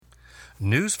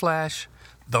Newsflash,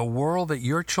 the world that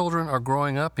your children are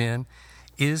growing up in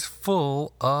is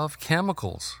full of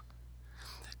chemicals.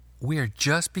 We are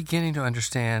just beginning to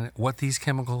understand what these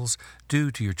chemicals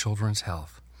do to your children's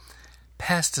health.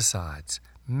 Pesticides,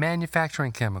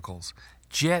 manufacturing chemicals,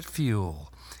 jet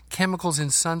fuel, chemicals in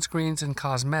sunscreens and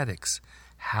cosmetics,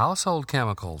 household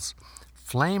chemicals,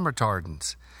 flame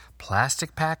retardants,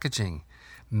 plastic packaging,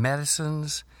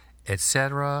 medicines,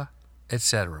 etc.,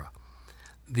 etc.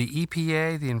 The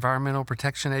EPA, the Environmental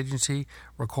Protection Agency,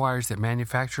 requires that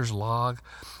manufacturers log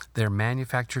their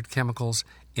manufactured chemicals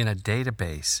in a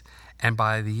database, and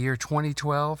by the year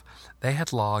 2012, they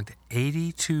had logged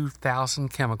 82,000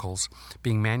 chemicals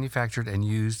being manufactured and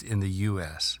used in the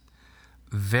U.S.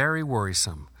 Very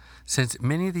worrisome, since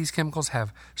many of these chemicals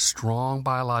have strong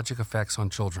biologic effects on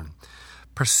children,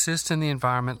 persist in the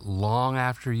environment long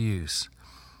after use,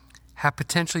 have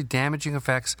potentially damaging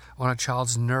effects on a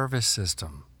child's nervous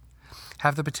system,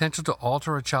 have the potential to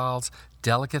alter a child's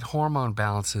delicate hormone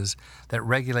balances that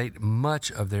regulate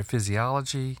much of their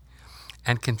physiology,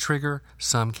 and can trigger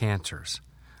some cancers.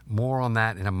 More on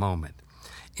that in a moment.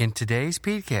 In today's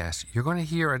Pedcast, you're going to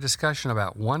hear a discussion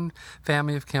about one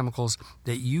family of chemicals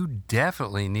that you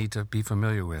definitely need to be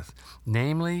familiar with,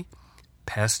 namely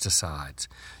pesticides.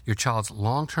 Your child's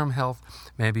long-term health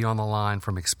may be on the line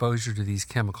from exposure to these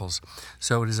chemicals,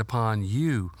 so it is upon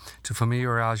you to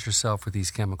familiarize yourself with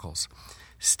these chemicals.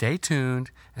 Stay tuned,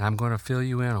 and I'm going to fill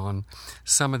you in on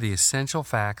some of the essential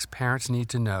facts parents need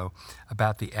to know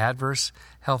about the adverse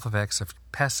health effects of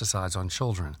pesticides on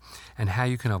children and how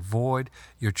you can avoid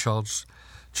your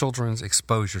children's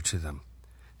exposure to them.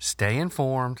 Stay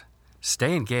informed,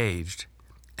 stay engaged,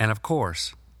 and of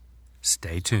course,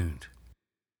 stay tuned.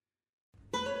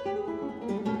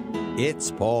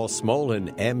 It's Paul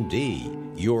Smolin,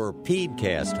 MD, your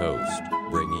Pedcast host,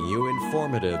 bringing you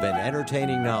informative and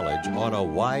entertaining knowledge on a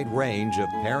wide range of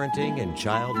parenting and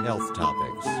child health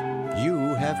topics.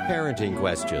 You have parenting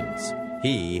questions.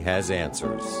 He has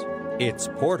answers. It's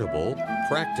portable,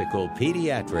 practical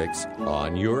pediatrics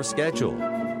on your schedule.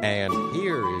 And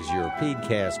here is your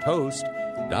Pedcast host,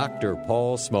 Dr.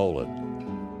 Paul Smolin.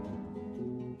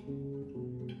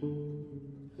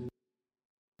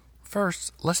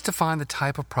 First, let's define the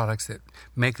type of products that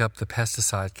make up the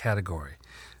pesticide category.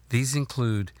 These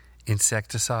include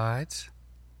insecticides,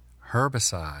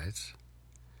 herbicides,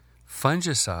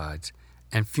 fungicides,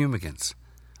 and fumigants,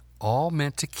 all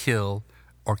meant to kill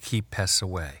or keep pests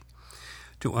away.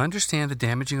 To understand the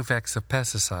damaging effects of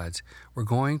pesticides, we're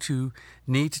going to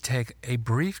need to take a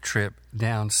brief trip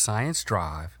down Science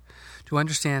Drive to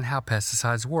understand how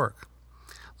pesticides work.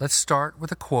 Let's start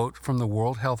with a quote from the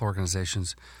World Health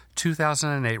Organization's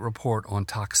 2008 report on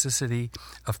toxicity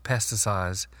of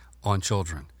pesticides on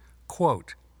children.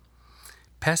 Quote,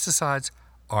 "Pesticides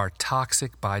are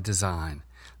toxic by design.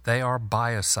 They are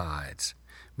biocides,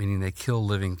 meaning they kill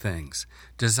living things,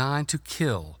 designed to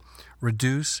kill,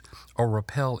 reduce, or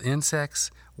repel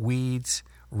insects, weeds,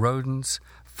 rodents,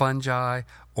 fungi,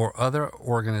 or other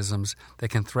organisms that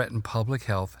can threaten public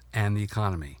health and the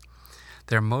economy.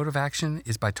 Their mode of action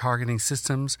is by targeting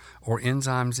systems or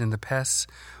enzymes in the pests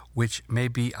which may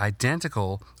be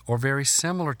identical or very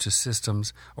similar to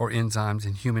systems or enzymes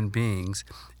in human beings,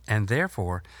 and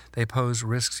therefore they pose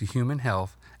risks to human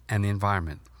health and the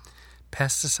environment.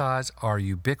 Pesticides are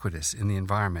ubiquitous in the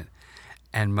environment,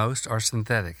 and most are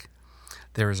synthetic.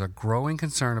 There is a growing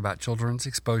concern about children's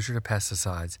exposure to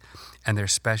pesticides and their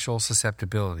special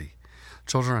susceptibility.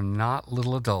 Children are not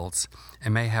little adults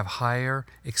and may have higher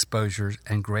exposures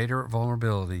and greater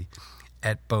vulnerability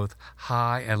at both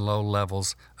high and low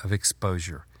levels of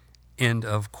exposure." End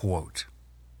of quote.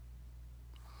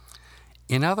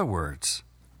 In other words,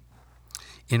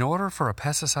 in order for a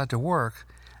pesticide to work,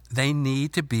 they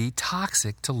need to be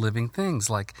toxic to living things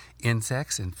like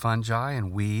insects and fungi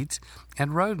and weeds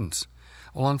and rodents.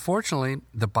 Well, unfortunately,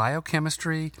 the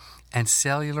biochemistry and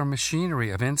cellular machinery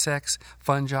of insects,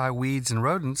 fungi, weeds, and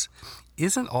rodents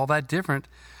isn't all that different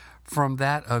from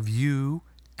that of you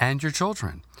and your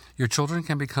children. Your children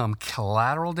can become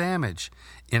collateral damage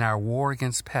in our war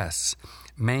against pests,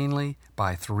 mainly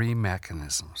by three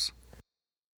mechanisms.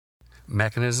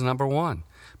 Mechanism number one,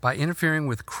 by interfering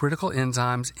with critical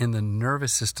enzymes in the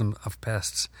nervous system of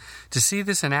pests. To see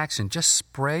this in action, just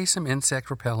spray some insect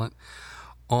repellent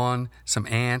on some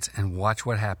ants and watch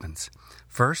what happens.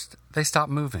 First, they stop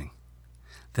moving.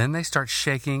 Then they start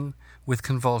shaking with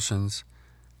convulsions,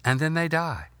 and then they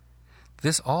die.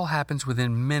 This all happens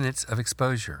within minutes of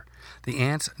exposure. The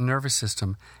ant's nervous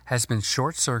system has been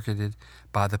short-circuited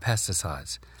by the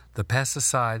pesticides. The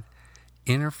pesticide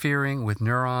interfering with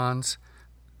neurons'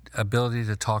 ability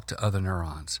to talk to other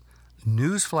neurons.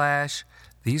 Newsflash,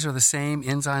 these are the same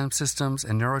enzyme systems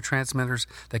and neurotransmitters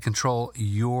that control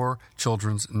your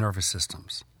children's nervous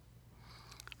systems.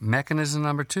 Mechanism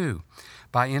number 2,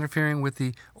 by interfering with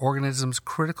the organism's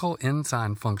critical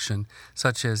enzyme function,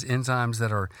 such as enzymes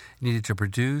that are needed to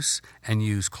produce and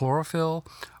use chlorophyll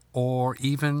or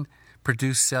even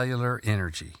produce cellular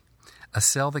energy. A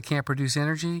cell that can't produce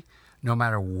energy, no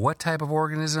matter what type of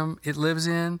organism it lives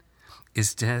in,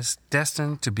 is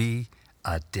destined to be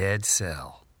a dead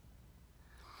cell.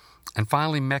 And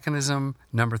finally, mechanism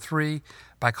number 3,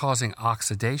 by causing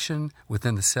oxidation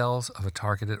within the cells of a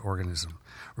targeted organism.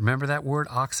 Remember that word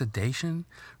oxidation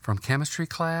from chemistry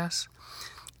class?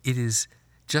 It is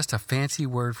just a fancy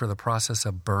word for the process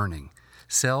of burning.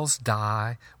 Cells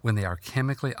die when they are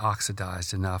chemically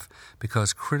oxidized enough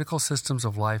because critical systems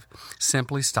of life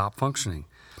simply stop functioning.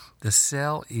 The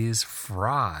cell is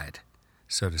fried,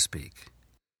 so to speak.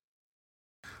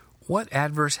 What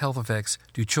adverse health effects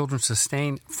do children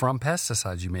sustain from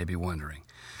pesticides, you may be wondering?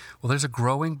 Well, there's a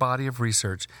growing body of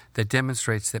research that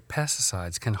demonstrates that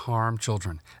pesticides can harm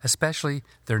children, especially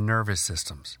their nervous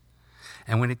systems.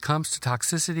 And when it comes to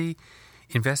toxicity,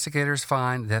 investigators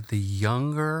find that the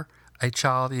younger a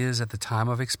child is at the time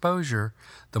of exposure,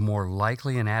 the more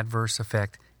likely an adverse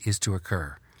effect is to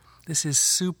occur. This is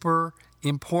super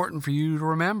important for you to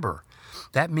remember.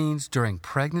 That means during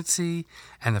pregnancy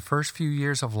and the first few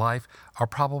years of life are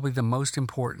probably the most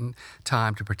important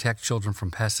time to protect children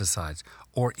from pesticides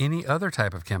or any other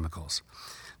type of chemicals.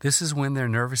 This is when their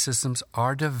nervous systems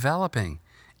are developing.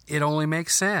 It only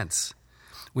makes sense.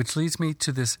 Which leads me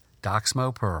to this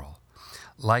Doxmo Pearl.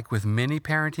 Like with many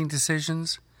parenting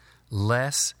decisions,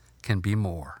 less can be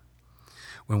more.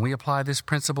 When we apply this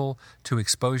principle to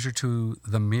exposure to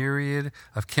the myriad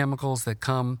of chemicals that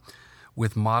come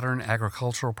with modern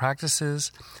agricultural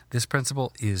practices, this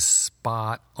principle is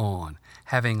spot on.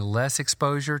 Having less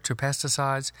exposure to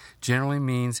pesticides generally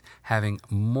means having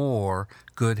more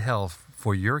good health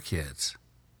for your kids.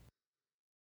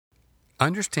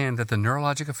 Understand that the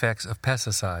neurologic effects of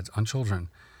pesticides on children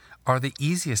are the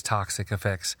easiest toxic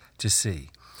effects to see.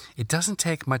 It doesn't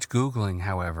take much Googling,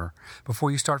 however,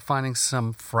 before you start finding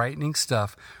some frightening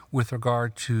stuff with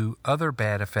regard to other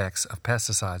bad effects of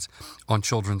pesticides on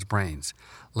children's brains.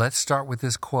 Let's start with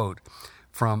this quote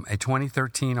from a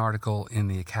 2013 article in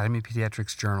the Academy of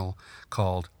Pediatrics journal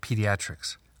called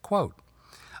Pediatrics. Quote,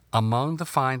 "Among the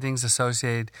findings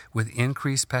associated with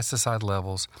increased pesticide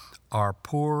levels are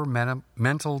poor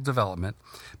mental development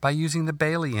by using the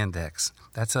Bailey Index."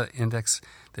 That's an index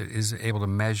that is able to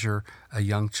measure a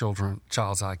young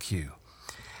child's IQ.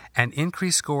 And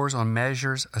increased scores on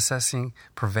measures assessing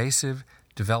pervasive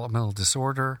developmental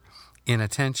disorder,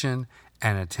 inattention,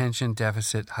 and attention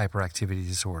deficit hyperactivity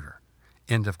disorder.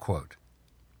 End of quote.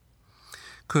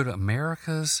 Could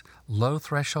America's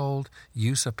low-threshold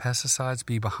use of pesticides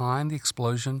be behind the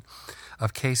explosion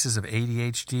of cases of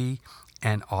ADHD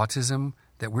and autism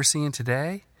that we're seeing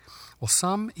today? Well,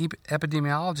 some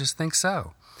epidemiologists think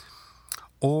so.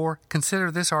 Or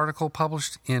consider this article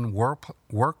published in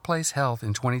Workplace Health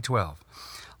in 2012.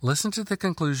 Listen to the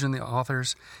conclusion the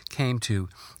authors came to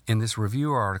in this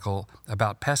review article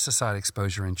about pesticide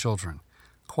exposure in children.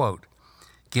 Quote,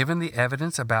 "Given the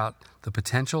evidence about the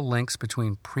potential links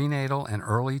between prenatal and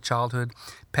early childhood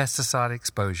pesticide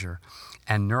exposure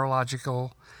and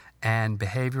neurological and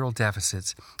behavioral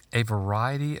deficits, a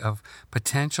variety of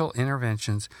potential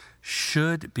interventions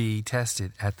should be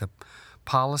tested at the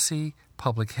policy,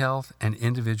 public health, and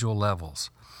individual levels.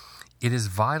 It is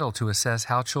vital to assess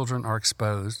how children are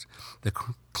exposed, the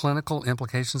clinical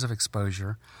implications of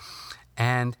exposure,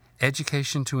 and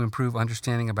education to improve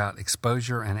understanding about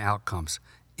exposure and outcomes."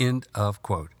 End of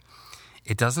quote.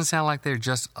 It doesn't sound like they're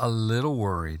just a little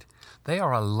worried. They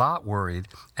are a lot worried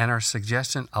and are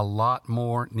suggesting a lot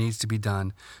more needs to be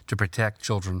done to protect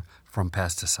children from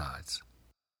pesticides.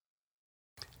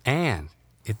 And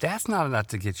if that's not enough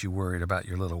to get you worried about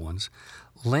your little ones,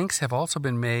 links have also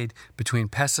been made between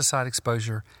pesticide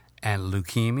exposure and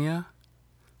leukemia,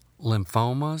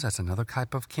 lymphomas, that's another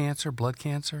type of cancer, blood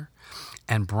cancer,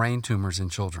 and brain tumors in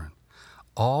children.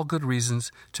 All good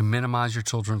reasons to minimize your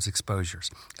children's exposures,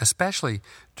 especially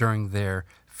during their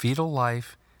fetal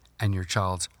life and your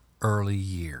child's early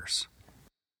years.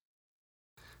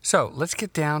 So let's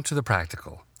get down to the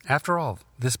practical. After all,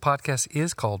 this podcast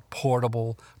is called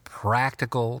Portable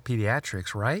Practical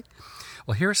Pediatrics, right?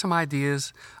 Well, here are some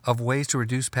ideas of ways to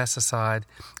reduce pesticide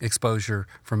exposure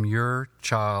from your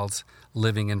child's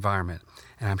living environment.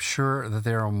 And I'm sure that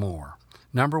there are more.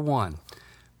 Number 1,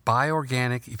 buy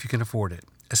organic if you can afford it,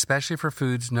 especially for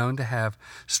foods known to have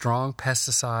strong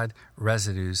pesticide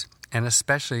residues and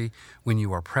especially when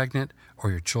you are pregnant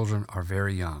or your children are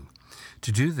very young.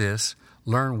 To do this,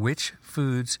 learn which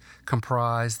foods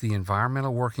comprise the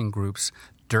environmental working group's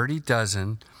Dirty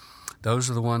Dozen. Those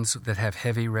are the ones that have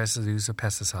heavy residues of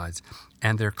pesticides,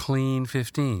 and their Clean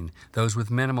 15, those with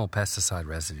minimal pesticide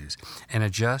residues, and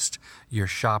adjust your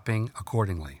shopping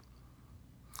accordingly.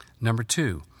 Number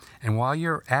 2, and while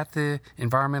you're at the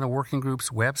Environmental Working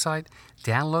Group's website,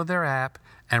 download their app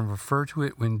and refer to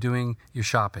it when doing your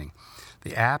shopping.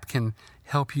 The app can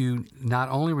help you not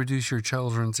only reduce your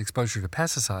children's exposure to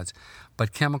pesticides,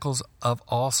 but chemicals of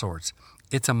all sorts.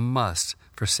 It's a must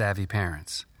for savvy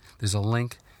parents. There's a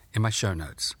link in my show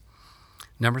notes.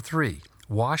 Number 3,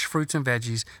 wash fruits and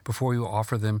veggies before you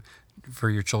offer them for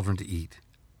your children to eat.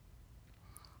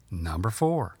 Number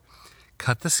 4,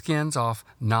 cut the skins off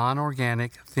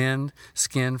non-organic,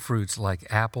 thin-skinned fruits like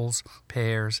apples,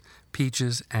 pears,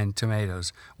 peaches, and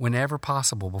tomatoes whenever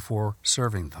possible before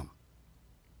serving them.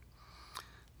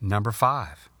 Number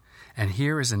 5, and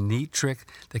here is a neat trick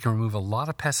that can remove a lot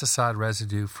of pesticide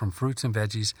residue from fruits and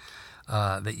veggies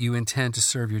that you intend to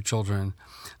serve your children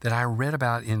that I read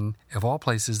about in, of all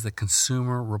places, the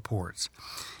Consumer Reports.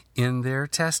 In their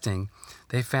testing,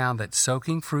 they found that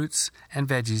soaking fruits and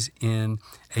veggies in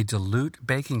a dilute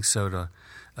baking soda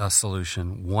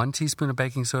solution, 1 teaspoon of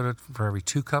baking soda for every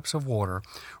 2 cups of water,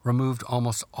 removed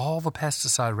almost all the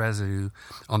pesticide residue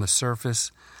on the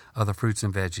surface of the fruits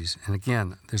and veggies. And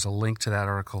again, there's a link to that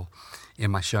article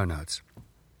in my show notes.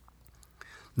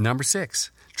 Number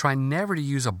 6, try never to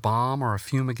use a balm or a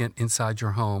fumigant inside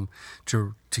your home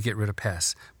to get rid of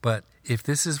pests. But if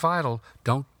this is vital,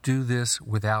 don't do this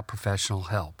without professional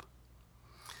help.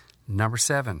 Number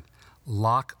 7,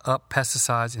 lock up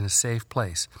pesticides in a safe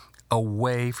place,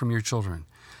 away from your children.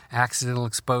 Accidental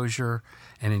exposure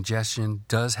and ingestion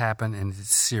does happen, and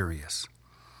it's serious.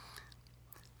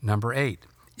 Number 8,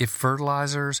 if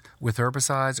fertilizers with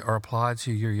herbicides are applied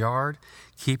to your yard,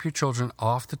 keep your children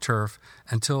off the turf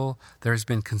until there has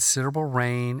been considerable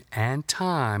rain and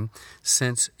time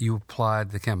since you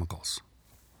applied the chemicals.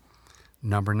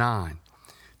 Number 9,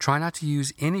 try not to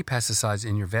use any pesticides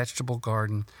in your vegetable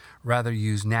garden. Rather,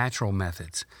 use natural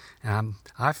methods. And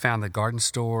I've found that garden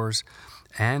stores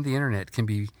and the internet can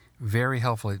be very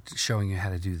helpful at showing you how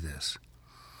to do this.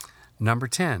 Number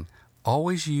 10,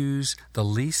 always use the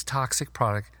least toxic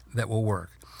product that will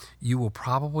work. You will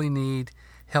probably need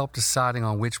help deciding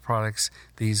on which products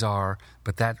these are,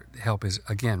 but that help is,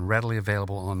 again, readily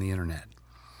available on the internet.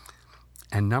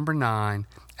 And number 9,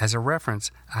 as a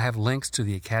reference, I have links to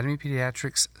the Academy of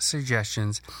Pediatrics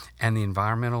suggestions and the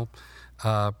Environmental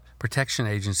Protection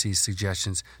Agency's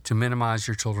suggestions to minimize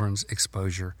your children's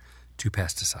exposure to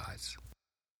pesticides.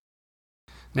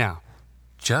 Now,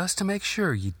 just to make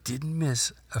sure you didn't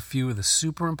miss a few of the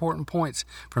super important points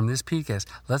from this podcast,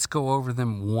 let's go over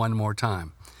them one more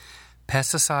time.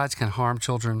 Pesticides can harm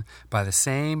children by the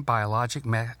same biologic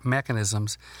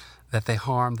mechanisms that they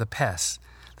harm the pests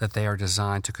that they are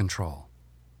designed to control.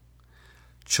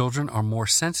 Children are more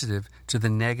sensitive to the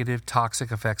negative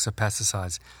toxic effects of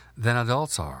pesticides than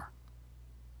adults are.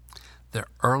 The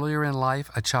earlier in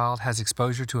life a child has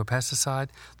exposure to a pesticide,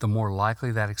 the more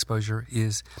likely that exposure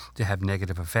is to have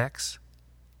negative effects.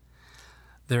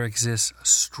 There exists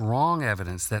strong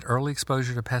evidence that early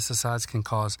exposure to pesticides can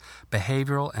cause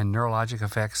behavioral and neurologic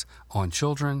effects on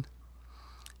children.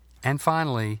 And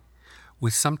finally,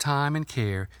 with some time and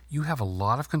care, you have a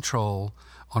lot of control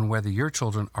on whether your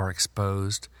children are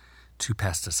exposed to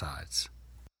pesticides.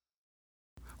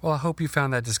 Well, I hope you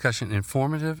found that discussion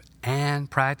informative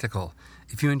and practical.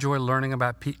 If you enjoy learning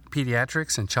about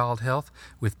pediatrics and child health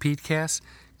with Pedcast,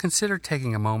 consider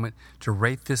taking a moment to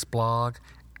rate this blog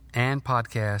and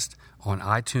podcast on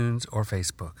iTunes or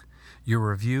Facebook.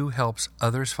 Your review helps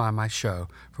others find my show,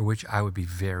 for which I would be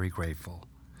very grateful.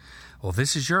 Well,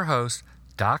 this is your host,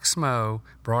 Doc Smo,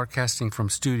 broadcasting from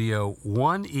Studio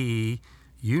 1E,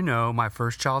 my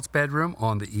first child's bedroom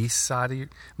on the east side of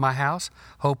my house,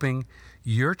 hoping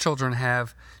your children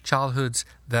have childhoods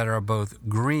that are both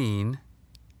green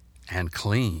and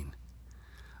clean.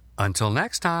 Until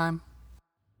next time.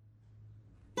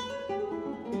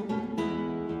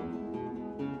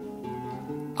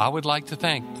 I would like to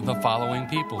thank the following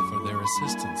people for their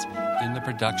assistance in the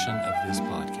production of this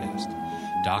podcast.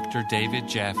 Dr. David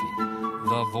Jaffe,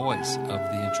 the voice of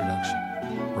the introduction.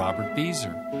 Robert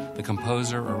Beezer, the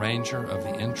composer-arranger of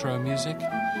the intro music.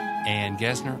 Ann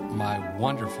Gesner, my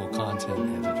wonderful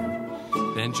content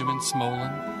editor. Benjamin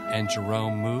Smolin and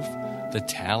Jerome Moof, the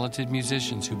talented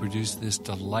musicians who produced this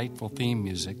delightful theme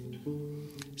music.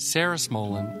 Sarah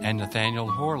Smolin and Nathaniel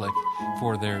Horlick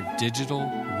for their digital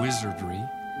wizardry.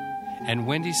 and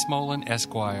Wendy Smolin,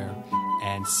 Esquire,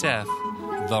 and Seth,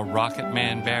 the Rocket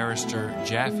Man Barrister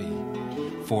Jaffe,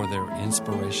 for their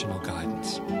inspirational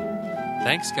guidance.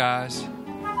 Thanks, guys.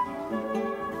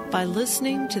 By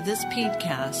listening to this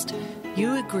Pedcast,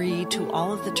 you agree to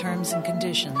all of the terms and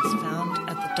conditions found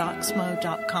at the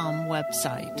docsmo.com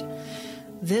website.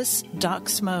 This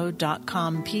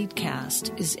docsmo.com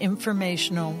Pedcast is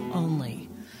informational only.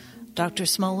 Dr.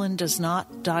 Smolin does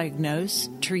not diagnose,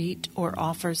 treat, or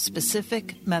offer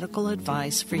specific medical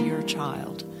advice for your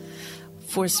child.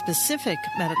 For specific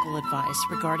medical advice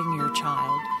regarding your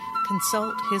child,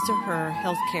 consult his or her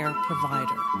healthcare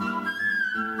provider.